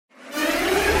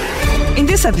In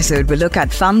this episode, we look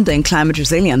at funding climate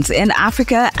resilience in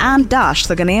Africa, and Dash,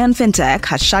 the Ghanaian fintech,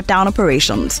 has shut down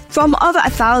operations. From over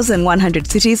 1,100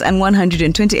 cities and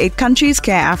 128 countries,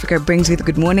 Care Africa brings you the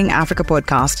Good Morning Africa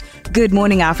podcast. Good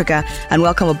morning, Africa, and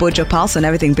welcome aboard your pulse on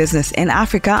everything business in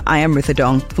Africa. I am Ritha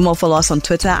Dong. For more, follow us on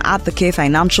Twitter at The K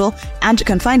Financial, and you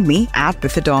can find me at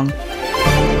Ritha Dong.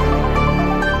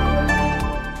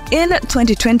 In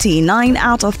 2020, 9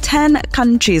 out of 10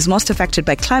 countries most affected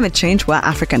by climate change were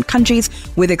African countries,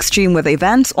 with extreme weather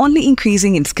events only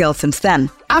increasing in scale since then.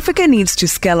 Africa needs to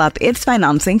scale up its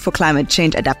financing for climate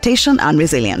change adaptation and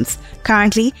resilience.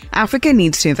 Currently, Africa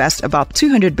needs to invest about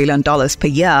 $200 billion per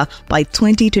year by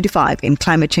 2025 in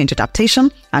climate change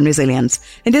adaptation and resilience.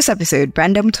 In this episode,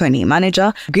 Brenda Mtweni,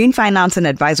 Manager, Green Finance and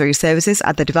Advisory Services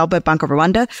at the Development Bank of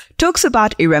Rwanda, talks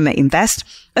about Ireme Invest,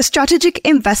 a strategic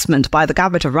investment by the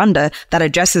government of Rwanda that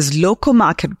addresses local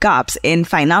market gaps in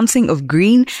financing of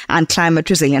green and climate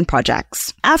resilient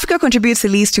projects. Africa contributes the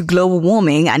least to global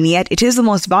warming, and yet it is the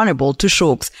most vulnerable to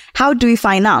shocks. How do we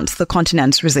finance the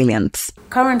continent's resilience?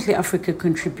 Currently, Africa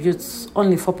contributes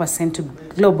only 4% to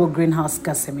global greenhouse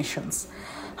gas emissions.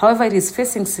 However, it is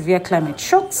facing severe climate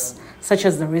shocks, such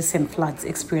as the recent floods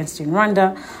experienced in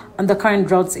Rwanda and the current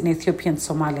droughts in Ethiopia and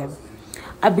Somalia.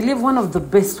 I believe one of the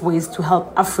best ways to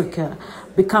help Africa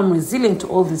become resilient to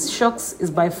all these shocks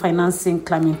is by financing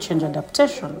climate change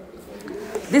adaptation.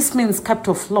 This means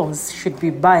capital flows should be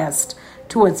biased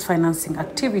towards financing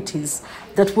activities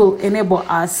that will enable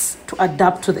us to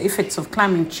adapt to the effects of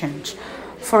climate change.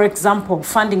 For example,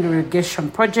 funding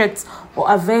irrigation projects or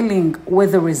availing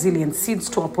weather-resilient seeds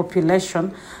to a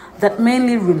population that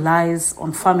mainly relies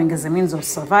on farming as a means of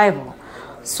survival,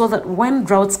 so that when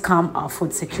droughts come, our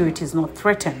food security is not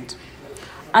threatened.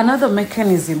 Another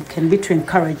mechanism can be to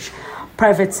encourage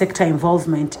private sector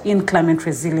involvement in climate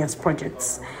resilience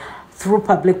projects through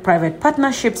public-private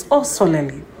partnerships or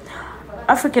solely.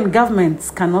 African governments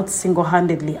cannot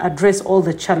single-handedly address all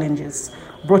the challenges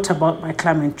brought about by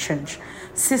climate change,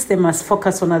 since they must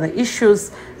focus on other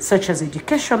issues such as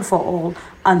education for all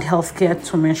and healthcare,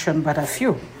 to mention but a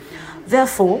few.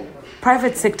 Therefore,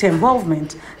 private sector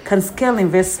involvement can scale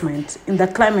investment in the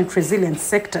climate resilient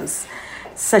sectors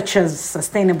such as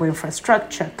sustainable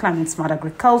infrastructure, climate-smart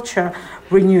agriculture,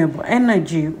 renewable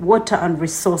energy, water and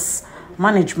resource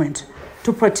management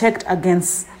to protect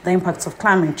against the impacts of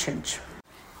climate change.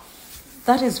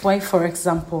 That is why, for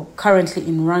example, currently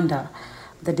in Rwanda,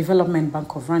 the Development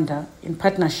Bank of Rwanda, in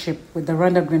partnership with the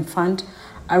Rwanda Green Fund,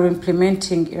 are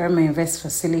implementing Ireme Invest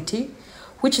facility,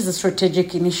 which is a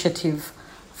strategic initiative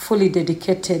fully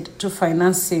dedicated to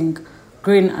financing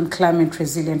green and climate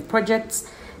resilient projects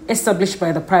established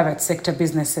by the private sector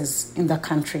businesses in the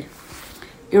country.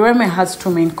 Ireme has two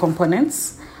main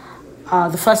components.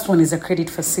 The first one is a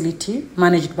credit facility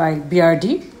managed by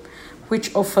BRD,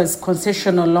 which offers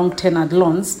concessional long-tenured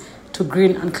loans to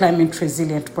green and climate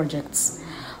resilient projects.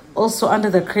 Also, under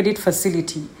the credit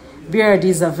facility, BRD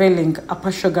is availing a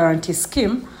partial guarantee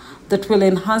scheme that will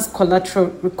enhance collateral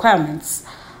requirements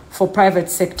for private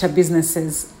sector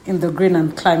businesses in the green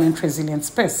and climate resilient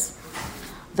space.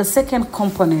 The second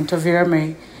component of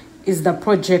Ireme is the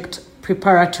project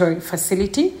preparatory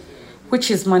facility, which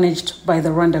is managed by the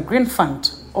Rwanda Green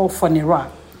Fund, or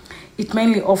FONERA. It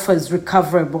mainly offers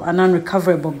recoverable and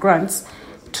unrecoverable grants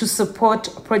to support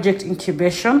project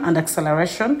incubation and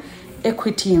acceleration,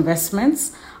 equity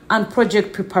investments, and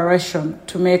project preparation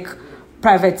to make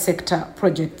private sector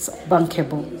projects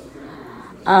bankable.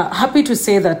 Happy to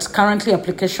say that currently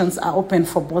applications are open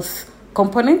for both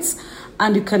components,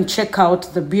 and you can check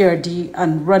out the BRD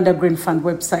and Rwanda Green Fund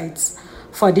websites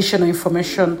for additional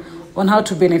information on how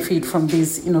to benefit from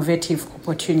these innovative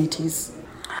opportunities.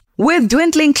 With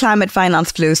dwindling climate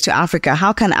finance flows to Africa,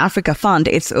 how can Africa fund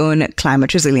its own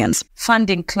climate resilience?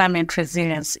 Funding climate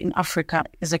resilience in Africa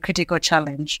is a critical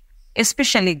challenge,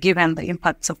 especially given the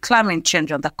impacts of climate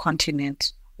change on the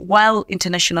continent. While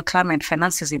international climate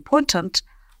finance is important,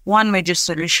 one major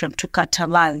solution to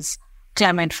catalyze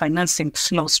climate financing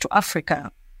flows to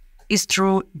Africa is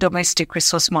through domestic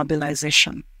resource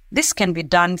mobilization. This can be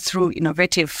done through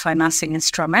innovative financing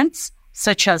instruments,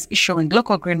 such as issuing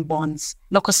local green bonds,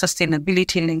 local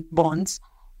sustainability-linked bonds,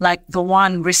 like the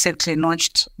one recently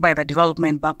launched by the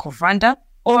Development Bank of Rwanda,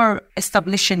 or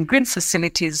establishing green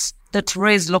facilities that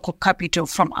raise local capital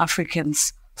from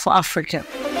Africans for Africa.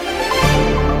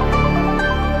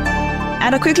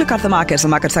 And a quick look at the markets. The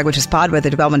market segment is powered by the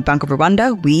Development Bank of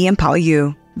Rwanda. We empower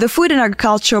you. The Food and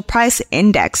Agricultural Price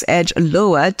Index edged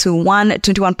lower to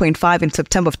 121.5 in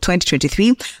September of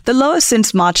 2023, the lowest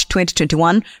since March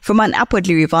 2021, from an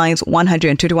upwardly revised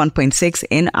 121.6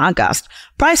 in August.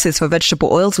 Prices for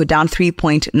vegetable oils were down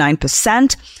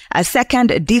 3.9%, a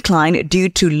second decline due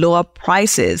to lower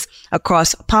prices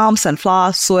across palm,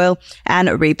 sunflower, soy, and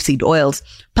rapeseed oils.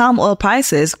 Palm oil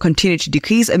prices continued to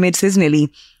decrease amid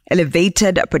seasonally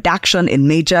elevated production in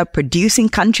major producing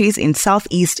countries in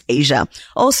Southeast Asia.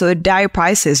 Also, dairy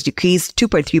prices decreased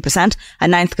 2.3%, a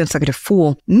ninth consecutive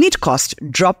fall. Meat cost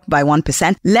dropped by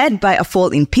 1%, led by a fall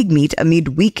in pig meat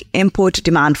amid weak import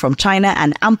demand from China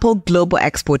and ample global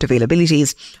export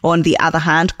availabilities. On the other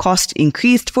hand, cost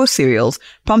increased for cereals,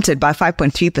 prompted by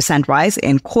 5.3% rise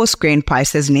in coarse grain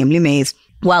prices, namely maize,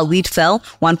 while wheat fell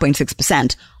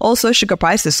 1.6%. Also, sugar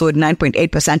prices soared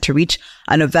 9.8% to reach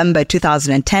a November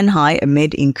 2010 high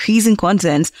amid increasing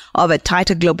concerns of a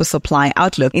tighter global supply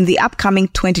outlook in the upcoming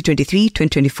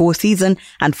 2023-2024 season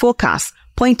and forecasts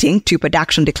pointing to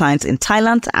production declines in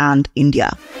Thailand and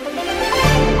India.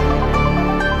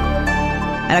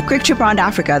 And a quick trip around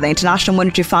Africa, the International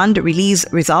Monetary Fund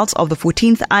released results of the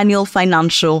 14th Annual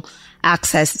Financial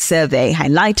Access Survey,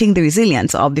 highlighting the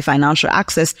resilience of the financial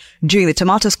access during the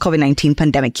tumultuous COVID-19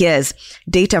 pandemic years.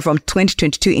 Data from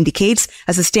 2022 indicates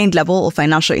a sustained level of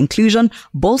financial inclusion,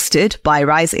 bolstered by a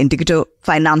rise in digital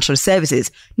financial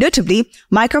services. Notably,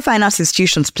 microfinance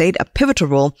institutions played a pivotal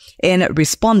role in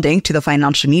responding to the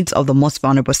financial needs of the most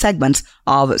vulnerable segments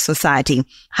of society.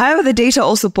 However, the data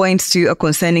also points to a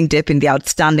concerning dip in the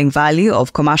outstanding value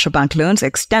of commercial bank loans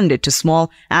extended to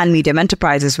small and medium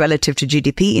enterprises relative to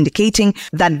GDP, indicating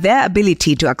that their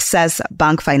ability to access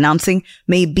bank financing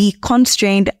may be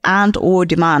constrained and or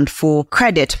demand for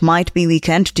credit might be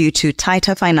weakened due to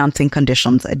tighter financing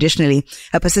conditions. Additionally,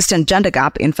 a persistent gender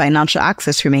gap in financial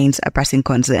access remains a pressing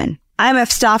concern.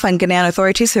 IMF staff and Ghanaian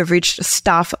authorities have reached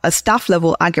a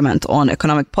staff-level agreement on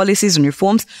economic policies and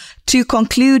reforms to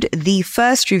conclude the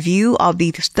first review of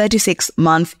the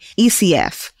 36-month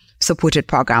ECF supported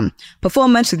program.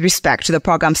 Performance with respect to the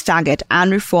program's target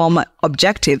and reform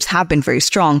objectives have been very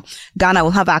strong. Ghana will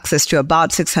have access to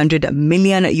about $600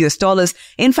 million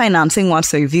in financing once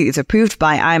the review is approved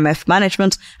by IMF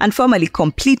management and formally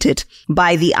completed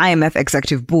by the IMF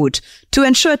Executive Board. To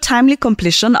ensure timely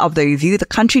completion of the review, the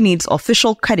country needs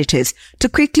official creditors to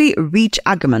quickly reach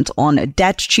agreement on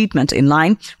debt treatment in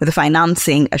line with the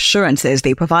financing assurances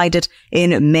they provided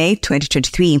in May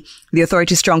 2023. The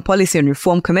authority's strong policy and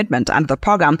reform commitment and the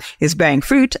program is bearing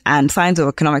fruit, and signs of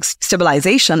economic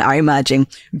stabilization are emerging.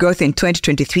 Growth in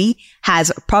 2023 has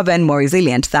proven more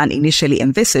resilient than initially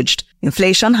envisaged.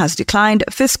 Inflation has declined,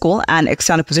 fiscal and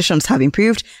external positions have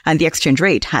improved, and the exchange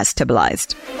rate has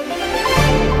stabilized.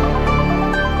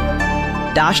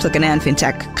 Dash, the Ghanaian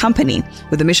fintech company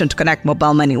with a mission to connect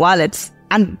mobile money wallets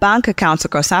and bank accounts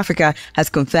across Africa, has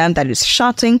confirmed that it's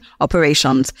shutting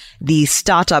operations. The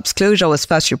startup's closure was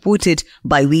first reported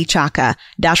by WeChaka.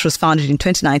 Dash was founded in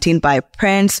 2019 by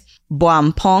Prince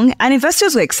Boampong, and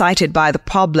investors were excited by the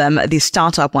problem the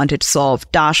startup wanted to solve.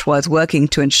 Dash was working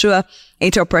to ensure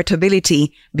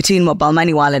interoperability between mobile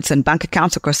money wallets and bank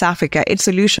accounts across Africa. Its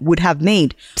solution would have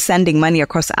made sending money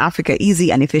across Africa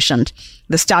easy and efficient.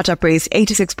 The startup raised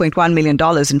 $86.1 million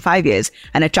in 5 years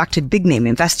and attracted big-name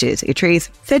investors. It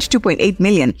raised $32.8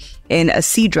 million in a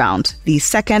seed round, the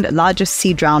second largest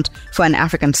seed round for an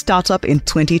African startup in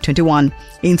 2021.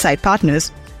 Inside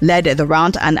Partners led the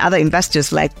round, and other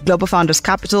investors like Global Founders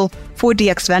Capital,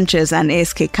 4DX Ventures and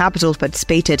ASK Capital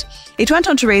participated. It went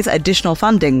on to raise additional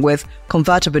funding with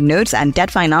convertible notes and debt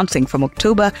financing from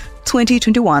October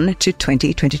 2021 to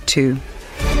 2022.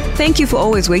 Thank you for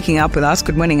always waking up with us.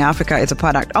 Good Morning Africa is a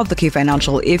product of The K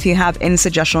Financial. If you have any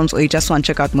suggestions or you just want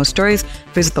to check out more stories,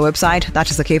 visit the website, that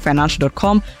is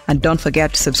thekfinancial.com, and don't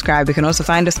forget to subscribe. You can also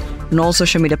find us on all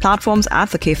social media platforms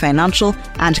at The K Financial,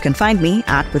 and you can find me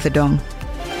at With a Dong.